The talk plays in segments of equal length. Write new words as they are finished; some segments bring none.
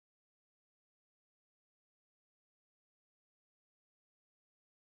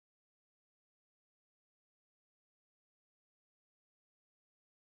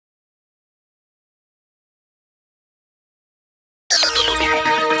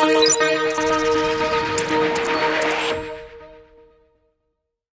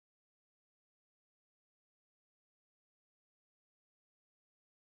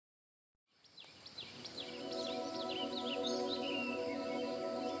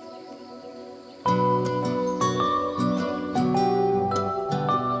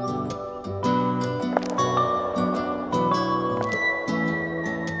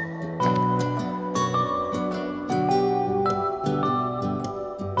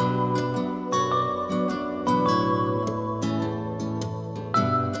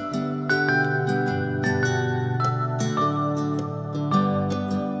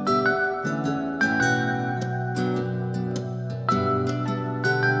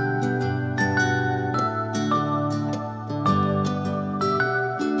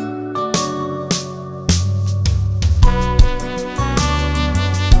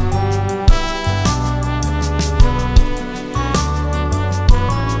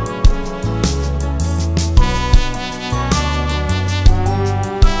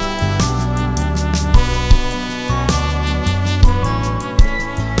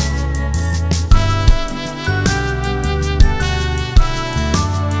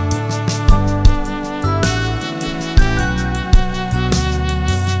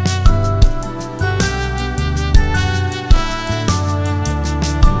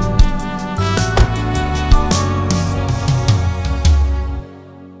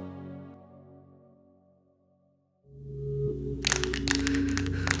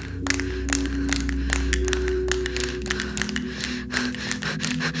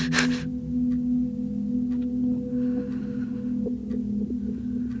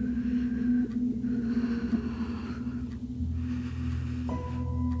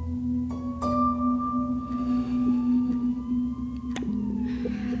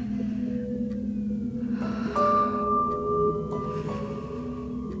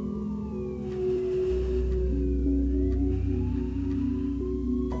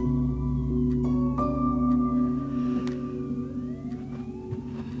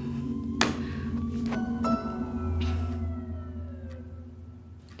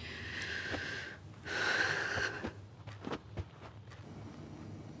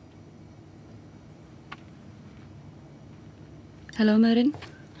Hello, Marin.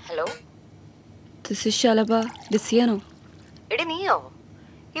 Hello? This is Shalabha. Vijayan. എടി നീയോ?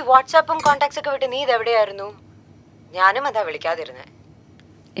 ഈ വാട്സാപ്പും കോണ്ടാക്ട്സ് ഒക്കെ വിട്ട് നീ ഇതെവിടെയായിരുന്നു? ഞാനും അതാ വിളിക്കാതിരുന്നേ.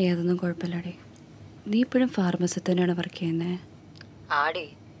 ഏതൊന്നും കുഴപ്പമില്ലടി. നീ ഇപ്പോഴും ഫാർമസി തന്നെയാണ് വർക്ക് ചെയ്യുന്നത്? ആടി,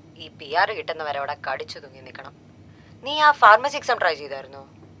 ഈ PR കിട്ടുന്നവരെ അവിടെ കടിച്ചു തൂങ്ങി നിൽക്കണം. നീ ആ ഫാർമസി എക്സാം ട്രൈ ചെയ്തായിരുന്നോ?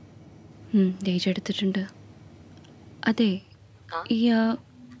 ഡേറ്റ് എടുത്തിട്ടുണ്ട്. അതെ, ഈ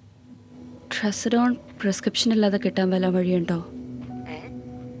ട്രസ്ഡോൺ പ്രിസ്ക്രിപ്ഷൻ അല്ലാതെ കിട്ടാൻ വല്ല വഴിയുണ്ടോ?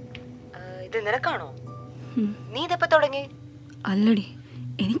 ഇത് നിനക്കാണോ? നീ ഇതെപ്പോ തുടങ്ങി? അല്ലടി,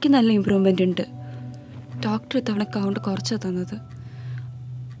 എനിക്ക് നല്ല ഇമ്പ്രൂവ്മെൻ്റ് ഉണ്ട്. ഡോക്ടർ ഇത്തവണ കൗണ്ട് കുറച്ചാ തന്നത്.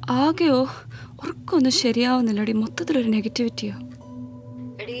 ആകെയോ ഉറക്കൊന്നും ശരിയാവുന്നില്ലടി. മൊത്തത്തിലൊരു നെഗറ്റിവിറ്റിയോ.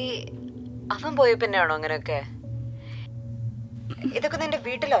 എടി, അവൻ പോയി പിന്നെയാണോ അങ്ങനെയൊക്കെ? ഇതൊക്കെ നിന്റെ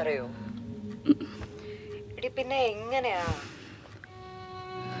വീട്ടിലറിയോ? എടി പിന്നെ എങ്ങനെയാ?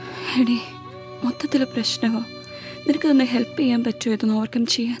 എടി, മൊത്തത്തിലെ പ്രശ്നമോ? നിനക്കതൊന്ന് ഹെൽപ്പ് ചെയ്യാൻ പറ്റുമോ ഇതൊന്ന് ഓവർകം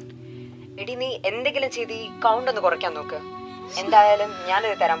ചെയ്യാൻ? എടി, നീ എന്തെങ്കിലും ചെയ്ത് ഈ കൗണ്ട് ഒന്ന് കുറയ്ക്കാൻ നോക്ക്. എന്തായാലും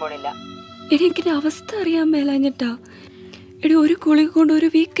ഞാനിത് തരാൻ പോണില്ല. എടി, എനിക്കിന്റെ അവസ്ഥ അറിയാൻ മേലാഞ്ഞിട്ടാ. എടി, ഒരു ഗുളിക കൊണ്ട് ഒരു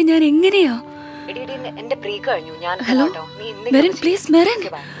വീക്ക് ഞാൻ എങ്ങനെയാ? എടി എന്റെ ബ്രേക്ക് കഴിഞ്ഞു. ഞാൻ hello Merin, please Merin.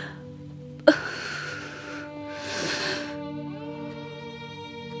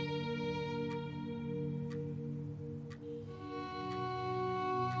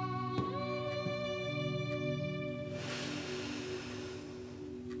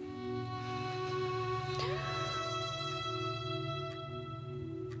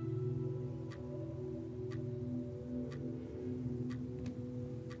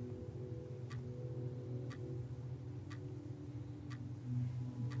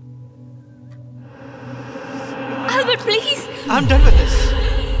 Please. I'm done with this.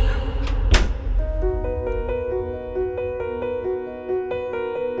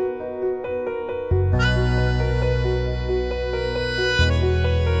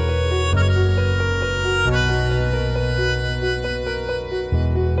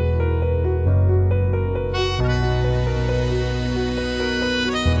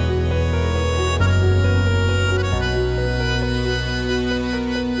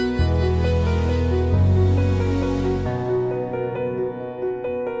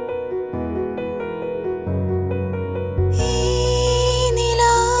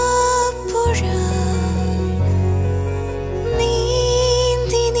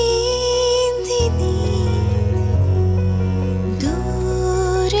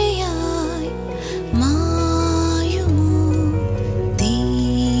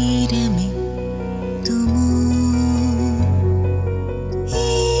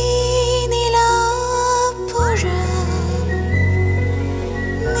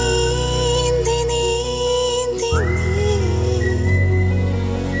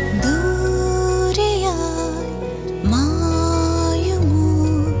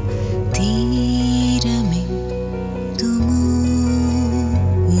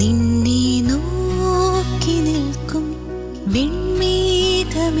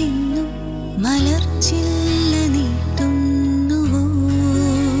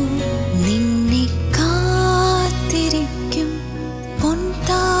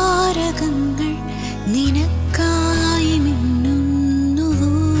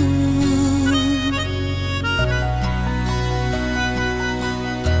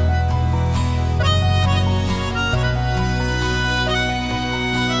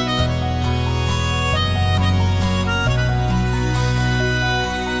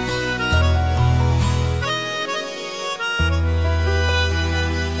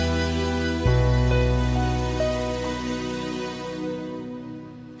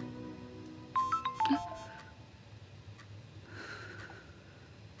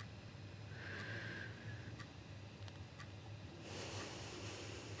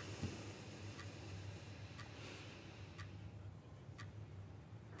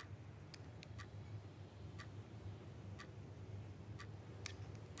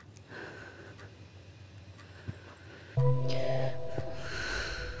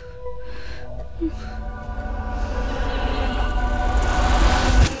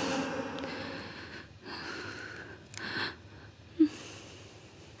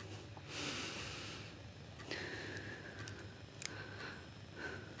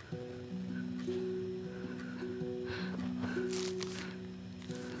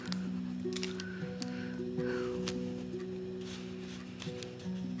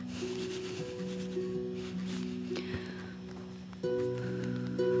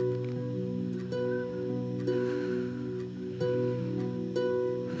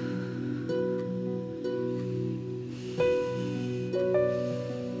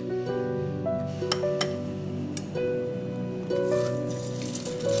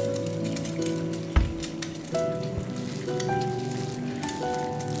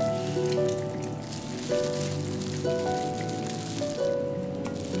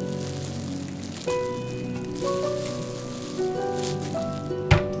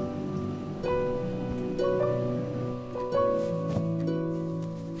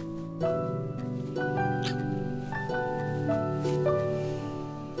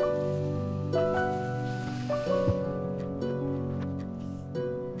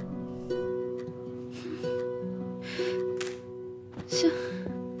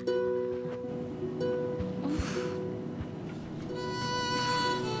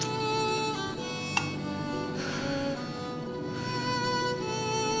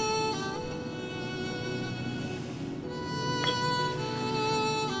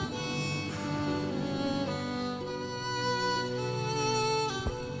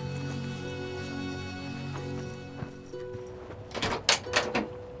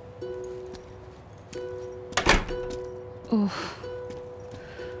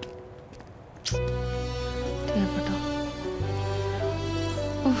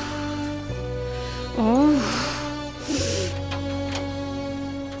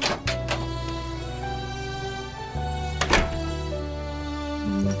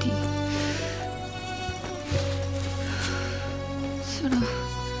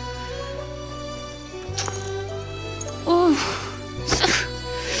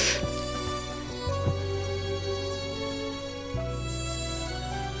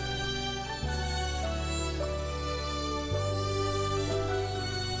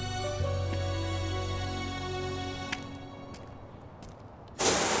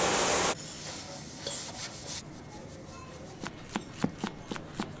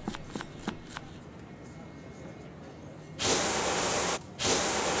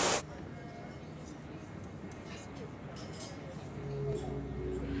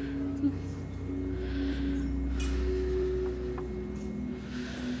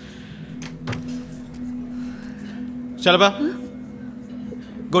 Shalabha,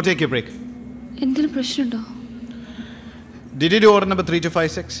 go take your break. എന്തെങ്കിലും പ്രശ്നമുണ്ടോ? Did you do order number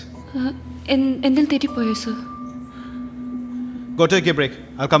 3256? എന്തെങ്കിലും തെറ്റിപ്പോയോ sir? Go take your break.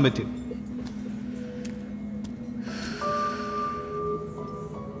 I'll come with you.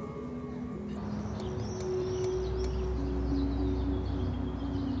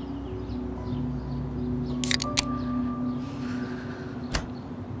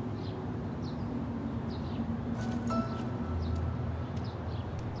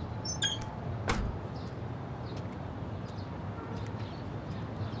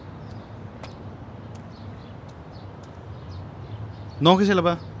 നോക്ക് ശലഭ,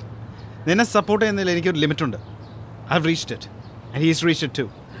 നിന്നെ സപ്പോർട്ട് ചെയ്യുന്നതിൽ എനിക്കൊരു ലിമിറ്റുണ്ട്. I have reached it and he's reached it to.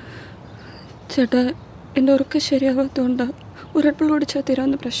 ചേട്ടാ, എൻ്റെ ഉറക്കം ശരിയാവാത്തതുകൊണ്ടാണ് ഒരെപ്പോൾ ഓടിച്ചാൽ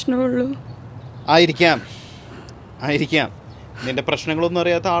തീരാവുന്ന പ്രശ്നമുള്ളൂ. ആയിരിക്കാം. നിന്റെ പ്രശ്നങ്ങളൊന്നും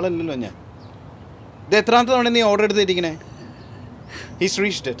അറിയാത്ത ആളല്ലല്ലോ ഞാൻ. ഇത് എത്രാമത്തെ തവണ നീ ഓർഡർ എടുത്തിരിക്കണേ? He's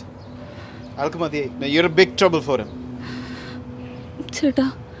reached it. ആൾക്ക് മതിയായി. You are A big trouble for him. ചേട്ടാ,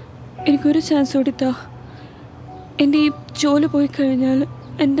 എനിക്കൊരു ചാൻസ് കൊടുത്താ. എൻ്റെ ഈ ജോലി പോയി കഴിഞ്ഞാൽ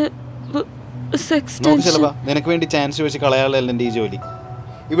എൻ്റെ നിനക്ക് വേണ്ടി ചാൻസ് വെച്ച് കളയാളല്ല എൻ്റെ ഈ ജോലി.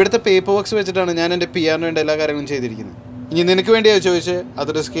 ഇവിടുത്തെ പേപ്പർ വർക്ക്സ് വെച്ചിട്ടാണ് ഞാൻ എൻ്റെ PR വേണ്ട എല്ലാ കാര്യങ്ങളും ചെയ്തിരിക്കുന്നത്. ഇനി നിനക്ക് വേണ്ടിയാണ് ചോദിച്ച് അത്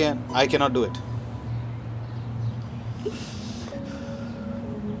റിസ്ക് ചെയ്യാൻ ഐ കനോട്ട് ഡു ഇറ്റ്.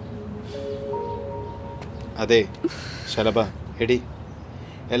 അതെ ശലഭ, എടി,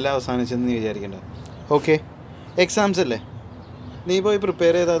 എല്ലാം അവസാനിച്ചെന്ന് നീ വിചാരിക്കണ്ട. ഓക്കെ, എക്സാംസ് അല്ലേ, നീ പോയി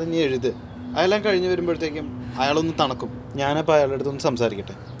പ്രിപ്പയർ ചെയ്താൽ നീ എഴുത്. അതെല്ലാം കഴിഞ്ഞ് വരുമ്പോഴത്തേക്കും അയാളൊന്ന് തണുക്കും. ഞാനപ്പോൾ അയാളുടെ അടുത്തൊന്ന്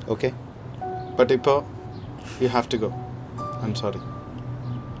സംസാരിക്കട്ടെ. ഓക്കെ, ബട്ട് ഇപ്പോൾ you have to go. I am sorry.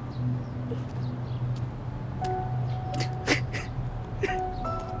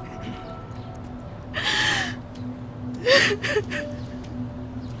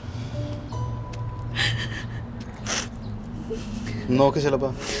 നോക്ക് ശലഭ,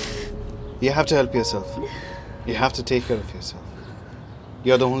 you have to help yourself. You have to take care of yourself.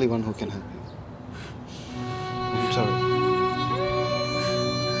 You are the only one who can help you. I'm sorry.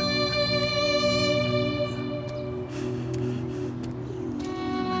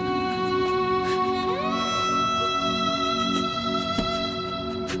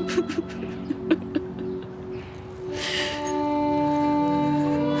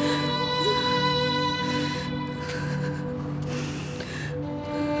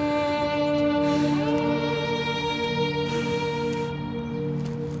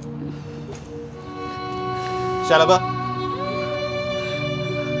 ശലഭ,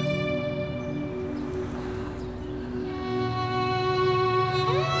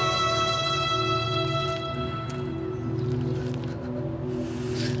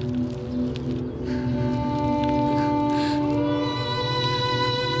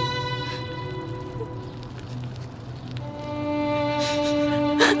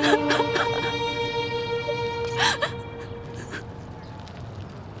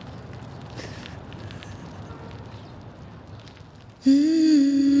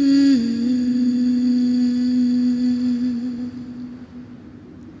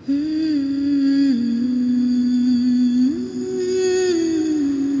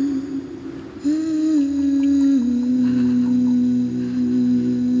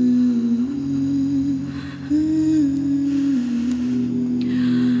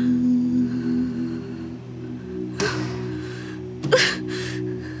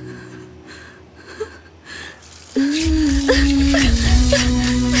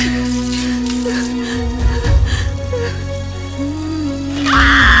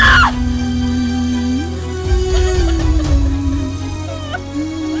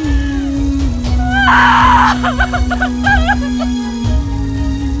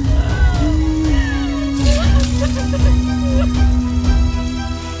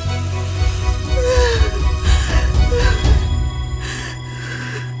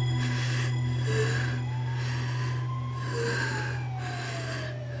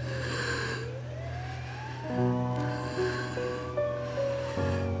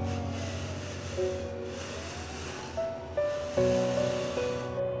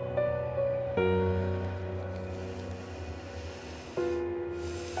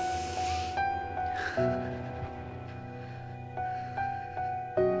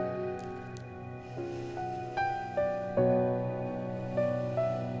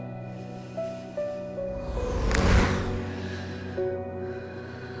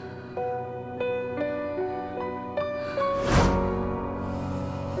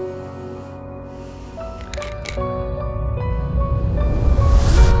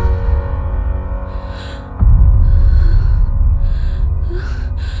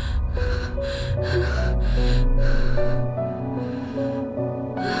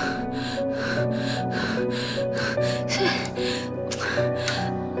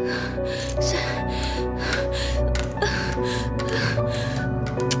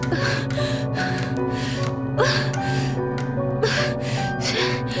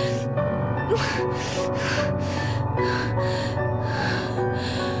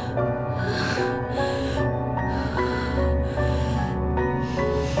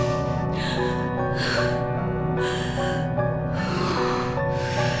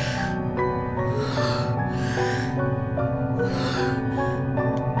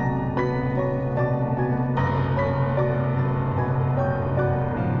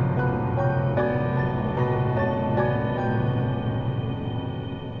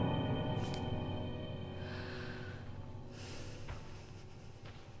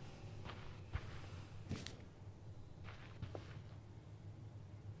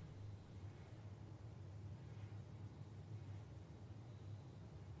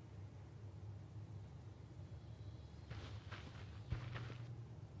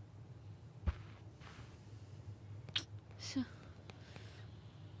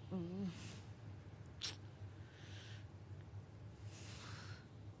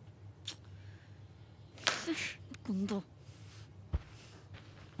 കുന്തോ.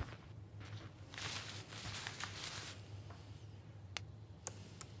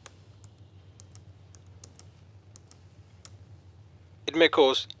 It may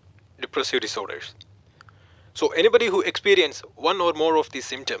cause depressive disorders. So anybody who experiences one or more of these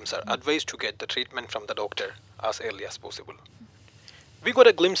symptoms are advised to get the treatment from the doctor as early as possible. We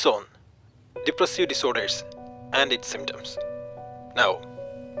got a glimpse on depressive disorders and its symptoms. Now,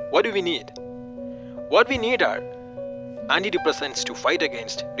 what do we need? What we need are antidepressants to fight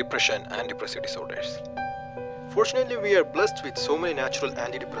against depression and depressive disorders. Fortunately, we are blessed with so many natural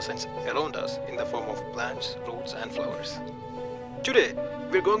antidepressants around us in the form of plants, roots and flowers. Today,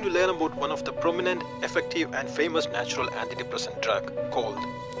 we're going to learn about one of the prominent, effective and famous natural antidepressant drug called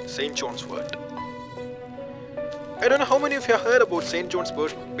St. John's wort. I don't know how many of you have heard about St. John's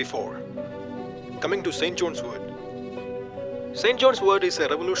wort before. Coming to St. John's wort. St. John's wort is a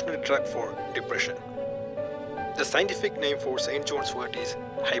revolutionary drug for depression. The scientific name for St. John's wort is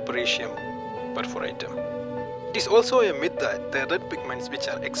Hyperaceum perforatum. It is also a myth that the red pigments which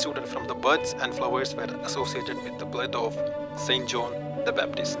are exuded from the buds and flowers were associated with the blood of St. John the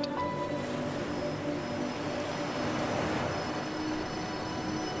Baptist.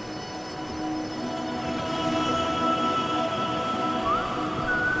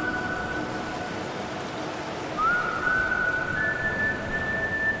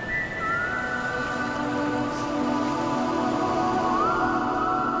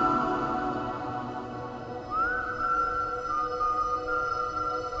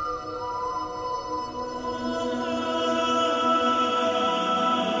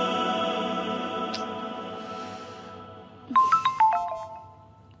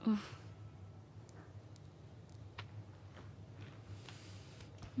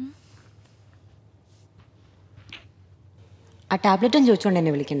 ആ ടാബ്ലറ്റും ചോദിച്ചുകൊണ്ട്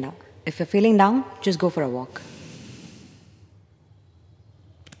എന്നെ വിളിക്കണ്ട. If you feeling down just go for a walk.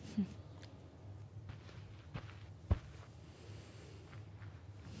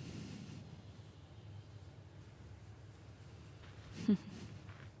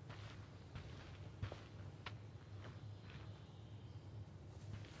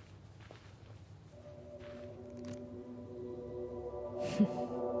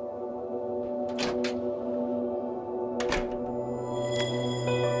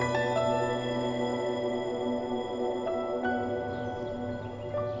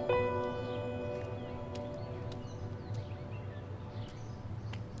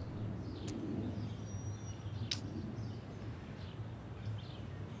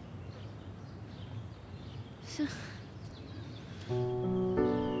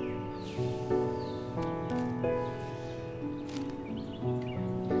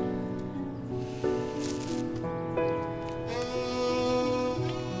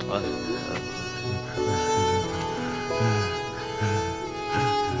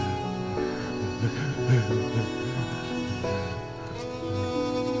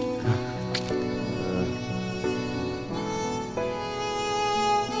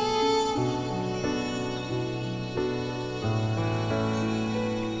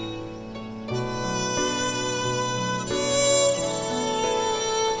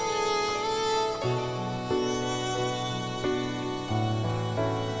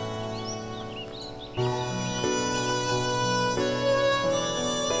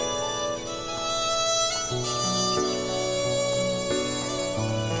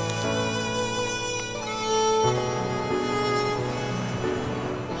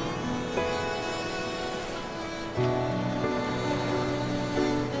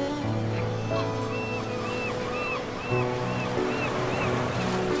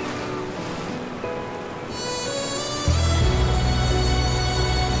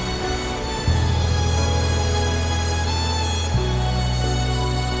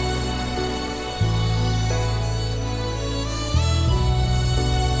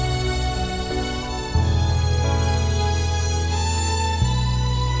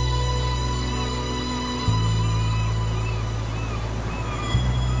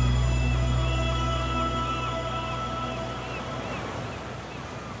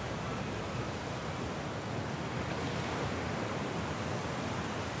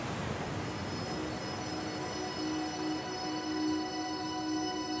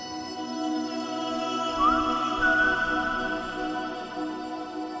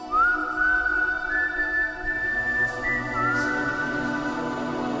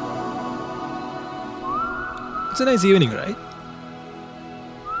 It's a nice evening, right?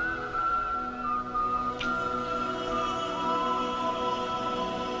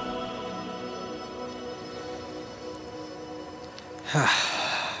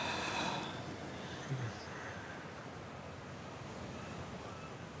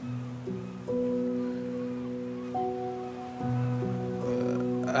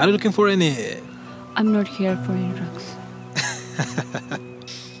 Are you looking for any? I'm not here for any drugs.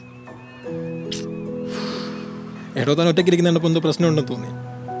 എടോ താൻ ഒറ്റയ്ക്ക് ഇരിക്കുന്നുണ്ടപ്പോൾ എന്തോ പ്രശ്നമുണ്ടെന്ന് തോന്നി,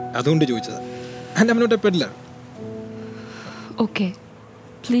 അതുകൊണ്ട് ചോദിച്ചത്. And I'm not a peddler. Okay,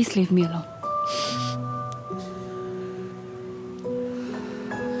 please leave me alone.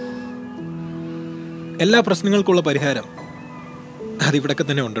 എല്ലാ പ്രശ്നങ്ങൾക്കുള്ള പരിഹാരം അതിവിടൊക്കെ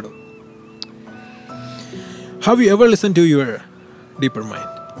തന്നെ ഉണ്ടോ. Have you ever listened to your deeper mind?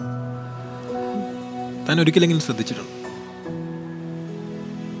 താൻ ഒരിക്കലെങ്കിലും ശ്രദ്ധിച്ചിട്ടുണ്ടോ?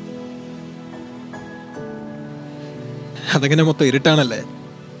 അതങ്ങനെ മൊത്തം ഇരുട്ടാണല്ലേ.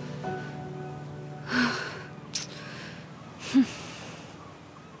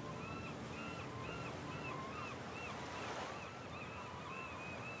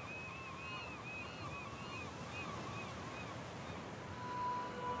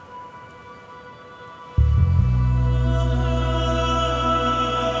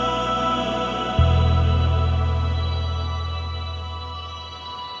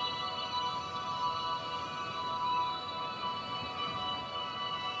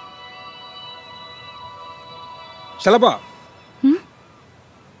 ശലഭ,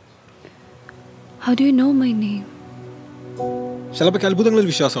 How do you know my name? ശലഭയ്ക്ക് അത്ഭുതങ്ങളിൽ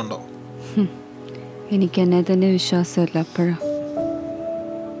വിശ്വാസമുണ്ടോ? എനിക്ക് എന്നെ തന്നെ വിശ്വാസമില്ല. അപ്പോഴാ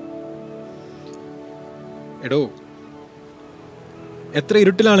എടോ, എത്ര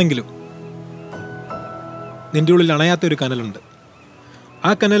ഇരുട്ടിലാണെങ്കിലും നിന്റെ ഉള്ളിൽ അണയാത്തൊരു കനലുണ്ട്.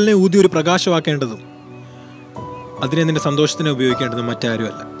 ആ കനലിനെ ഊതി ഒരു പ്രകാശമാക്കേണ്ടതും അതിനെ നിന്റെ സന്തോഷത്തിന് ഉപയോഗിക്കേണ്ടതും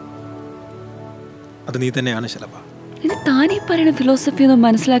മറ്റാരുമല്ല, അത് നീ തന്നെയാണ് ശലഭ. ഇത് താനീ പറയുന്ന ഫിലോസഫി ഒന്നും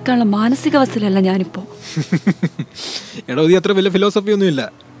മനസ്സിലാക്കാനുള്ള മാനസികാവസ്ഥയിലല്ല ഞാനിപ്പോ. എടോ, ഇത് അത്ര വലിയ ഫിലോസഫി ഒന്നുമില്ല.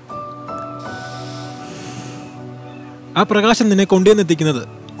 ആ പ്രകാശം നിന്നെ കൊണ്ടുവന്നെത്തിക്കുന്നത്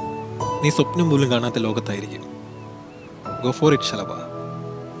നീ സ്വപ്നം പോലും കാണാത്ത ലോകത്തായിരിക്കും. Go for it, ശലഭ.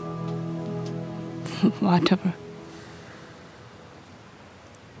 Whatever.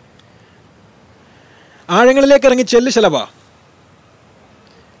 ആഴങ്ങളിലേക്ക് ഇറങ്ങി ചെല്ല് ശലഭ.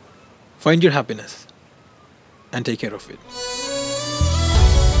 Find your happiness and take care of it.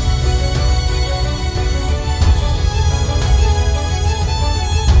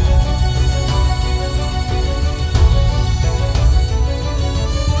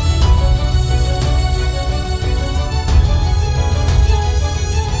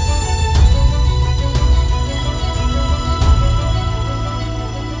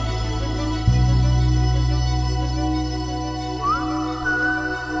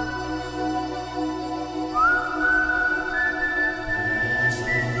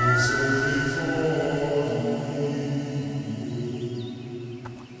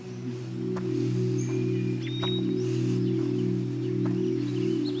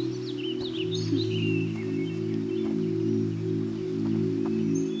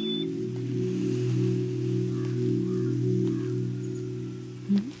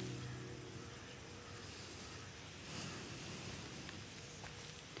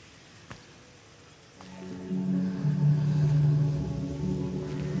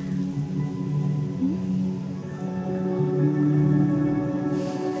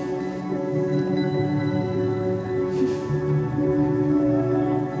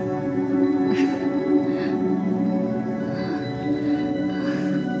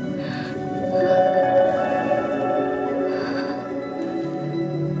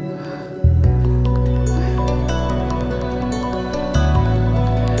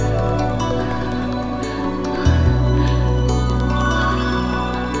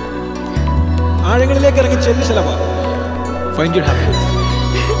 ആഴങ്ങളിലേക്ക് ഇറങ്ങി ചെല്ല് ശലഭ. Find your happiness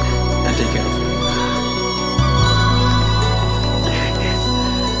and take care of it.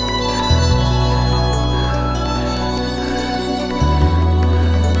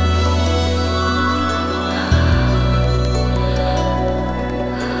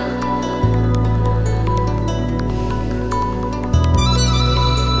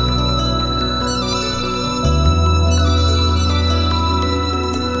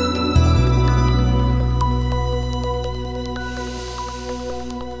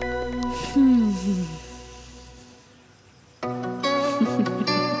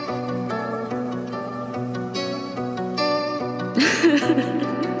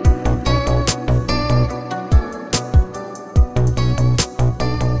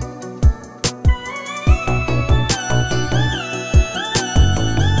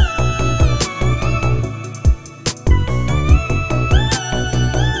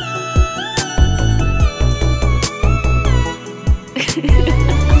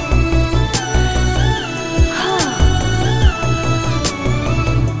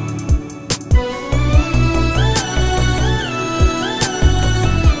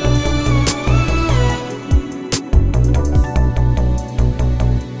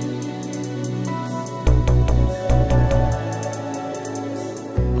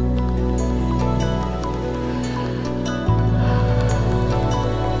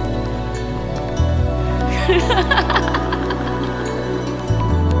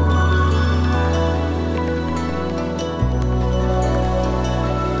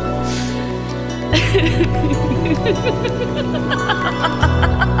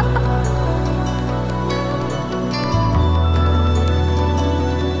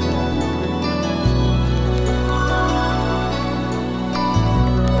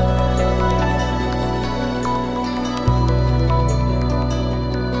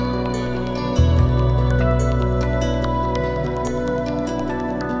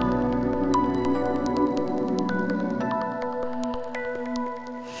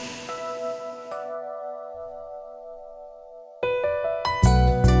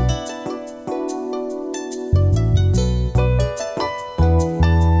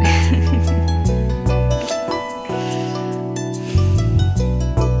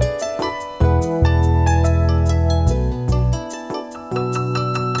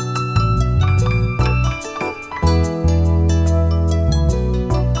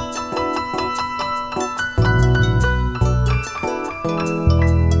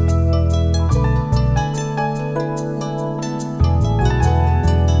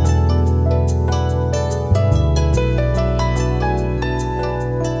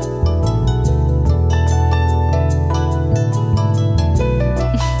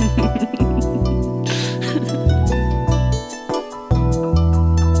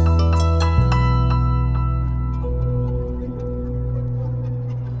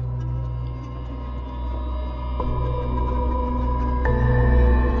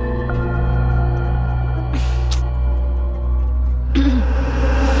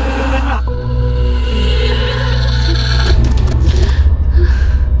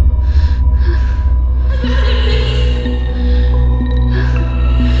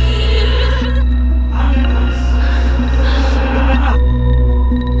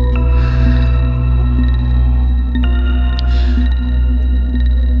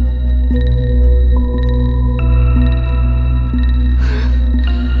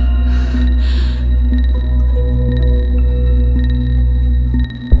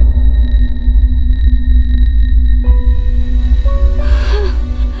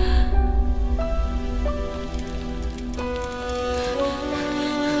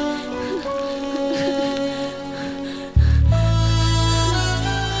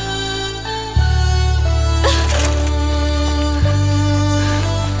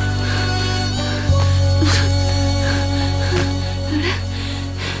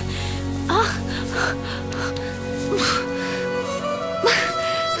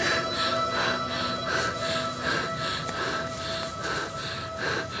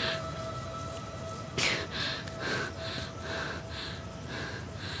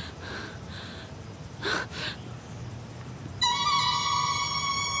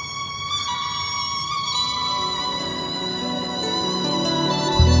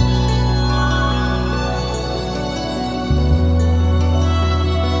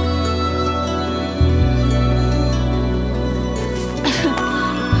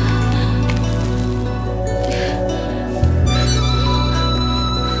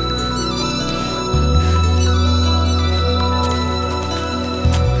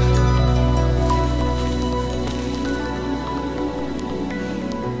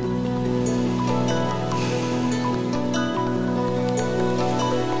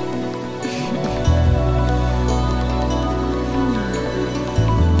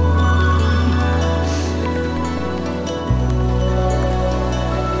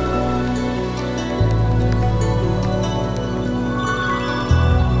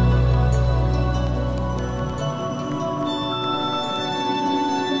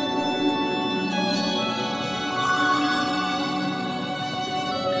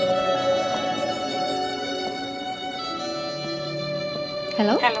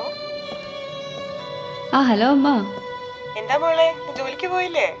 Hello hello hello അമ്മ. എന്താ മോളെ, ജോലിക്ക്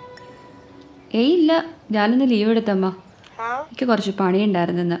പോയില്ലേ? ഏയ് ഇല്ല, ഞാനിന്ന് ലീവ് എടുത്തമ്മ. എനിക്ക് കുറച്ച്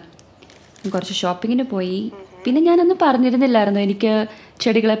പണിയുണ്ടായിരുന്നെന്ന്. കുറച്ച് ഷോപ്പിങ്ങിന് പോയി. പിന്നെ ഞാനൊന്നും പറഞ്ഞിരുന്നില്ലായിരുന്നു എനിക്ക്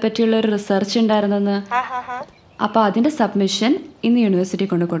ചെടികളെ പറ്റിയുള്ള ഒരു റിസർച്ച് ഉണ്ടായിരുന്നെന്ന്. അപ്പോൾ അതിൻ്റെ സബ്മിഷൻ ഇന്ന് യൂണിവേഴ്സിറ്റി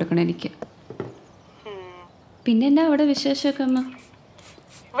കൊണ്ട് കൊടുക്കണം എനിക്ക്. പിന്നെ എന്നാ അവിടെ വിശേഷമൊക്കെ അമ്മ?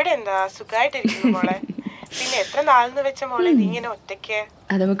 ഇവിടെ എന്താ സുഖമായിട്ടിരിക്കുന്നു മോളെ. പിന്നെ എത്ര നാളെന്ന് വെച്ച മോളെ നീ ഇങ്ങനെ ഒറ്റയ്ക്ക്?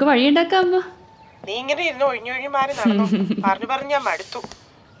 അത് നമുക്ക് വഴിയുണ്ടാക്കാം അമ്മ. നീ ഇങ്ങനെ ഇരുന്ന് ഒഴിഞ്ഞൊഴി മാറി നടന്നു. പറഞ്ഞു ഞാൻ മടുത്തു.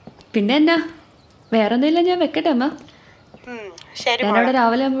 പിന്നെ എന്നാ വേറെ ഒന്നുമില്ല, ഞാൻ വെക്കട്ടെ അമ്മ. ശരി, ഞാൻ അവിടെ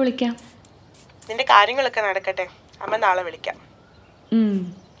രാവിലെ ആകുമ്പോൾ വിളിക്കാം. നിന്റെ കാര്യങ്ങളൊക്കെ നടക്കട്ടെ, അമ്മ നാളെ വിളിക്കാം.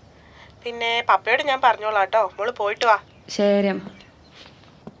 പിന്നെ പപ്പയോട് ഞാൻ പറഞ്ഞോളാം കേട്ടോ. മോള് പോയിട്ട് വാ. ശരി അമ്മ.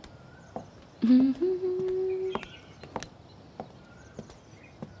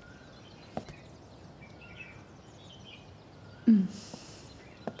 Oh.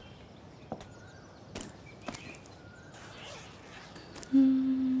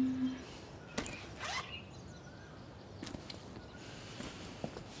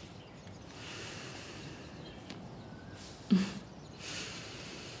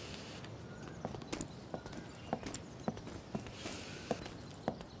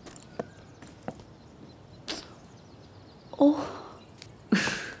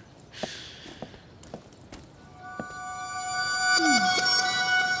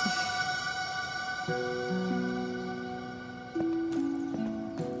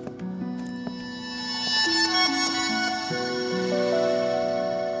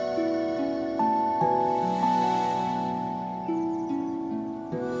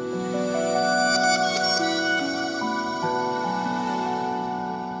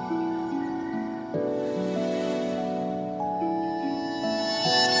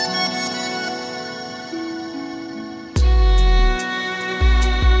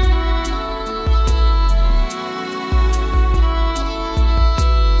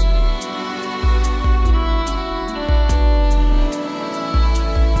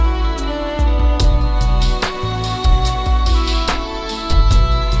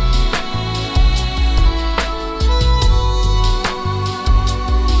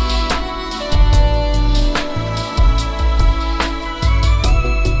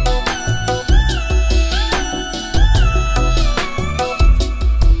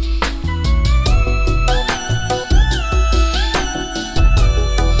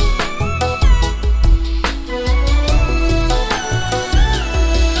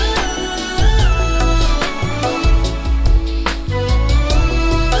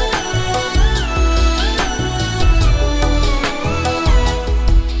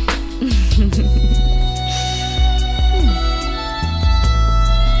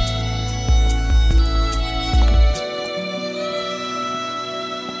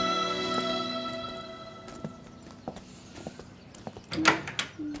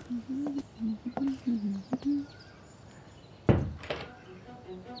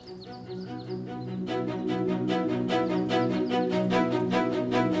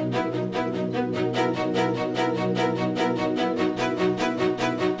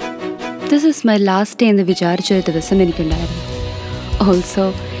 This is my last day എന്ന് വിചാരിച്ചൊരു ദിവസം എനിക്കുണ്ടായിരുന്നു. ഓൾസോ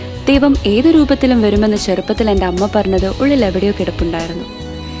ദൈവം ഏത് രൂപത്തിലും വരുമെന്ന് ചെറുപ്പത്തിൽ എൻ്റെ അമ്മ പറഞ്ഞത് ഉള്ളിൽ എവിടെയോ കിടപ്പുണ്ടായിരുന്നു.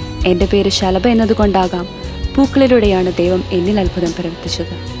 എൻ്റെ പേര് ശലഭ എന്നതുകൊണ്ടാകാം പൂക്കളിലൂടെയാണ് ദൈവം എന്നിൽ അത്ഭുതം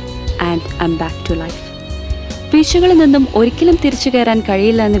പ്രവർത്തിച്ചത്. And I M back to life. വീഴ്ചകളിൽ നിന്നും ഒരിക്കലും തിരിച്ചു കയറാൻ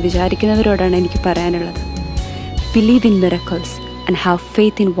കഴിയില്ല എന്ന് വിചാരിക്കുന്നവരോടാണ് എനിക്ക് പറയാനുള്ളത്. Believe in miracles and have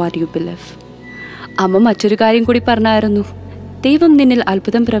faith in what you believe. അമ്മ മറ്റൊരു കാര്യം കൂടി പറഞ്ഞായിരുന്നു, ദൈവം നിന്നിൽ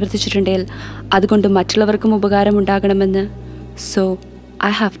അത്ഭുതം പ്രവർത്തിച്ചിട്ടുണ്ടെങ്കിൽ അതുകൊണ്ട് മറ്റുള്ളവർക്കും ഉപകാരമുണ്ടാകണമെന്ന്. So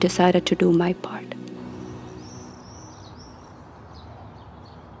I have decided to do my part.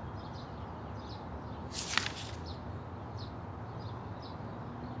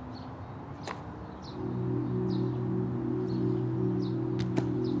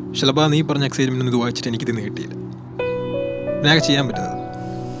 ശലഭ, നീ പറഞ്ഞ എക്സൈറ്റ്മെന്റ് ഇത് വായിച്ചിട്ട് എനിക്കിത് കിട്ടിയില്ല. ഞാൻ ചെയ്യാൻ പറ്റുന്നത്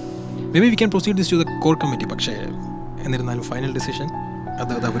may be we can proceed this to the core committee. പക്ഷേ എന്നിരുന്നാലും ഫൈനൽ ഡിസിഷൻ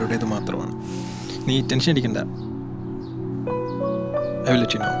അത് അവരുടേത് മാത്രമാണ്. നീ ടെൻഷൻ അടിക്കണ്ട. I will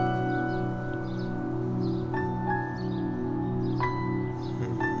let you know.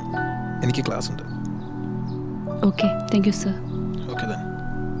 എനിക്ക് ക്ലാസ് ഉണ്ട്. Okay, thank you sir. Okay then.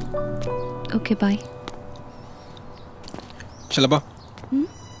 Okay, by. ശലഭ,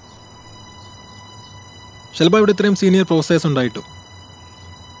 ശലഭ, ഇവിടെ ഇത്രയും സീനിയർ പ്രൊഫസേഴ്സ് ഉണ്ടായിട്ടും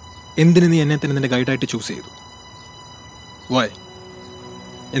എന്തിന് നീ എന്നെ തന്നെ നിന്റെ ഗൈഡായിട്ട് ചൂസ് ചെയ്തു? വൈ?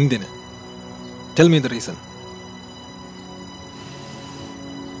 എന്തിന്? Tell me the reason.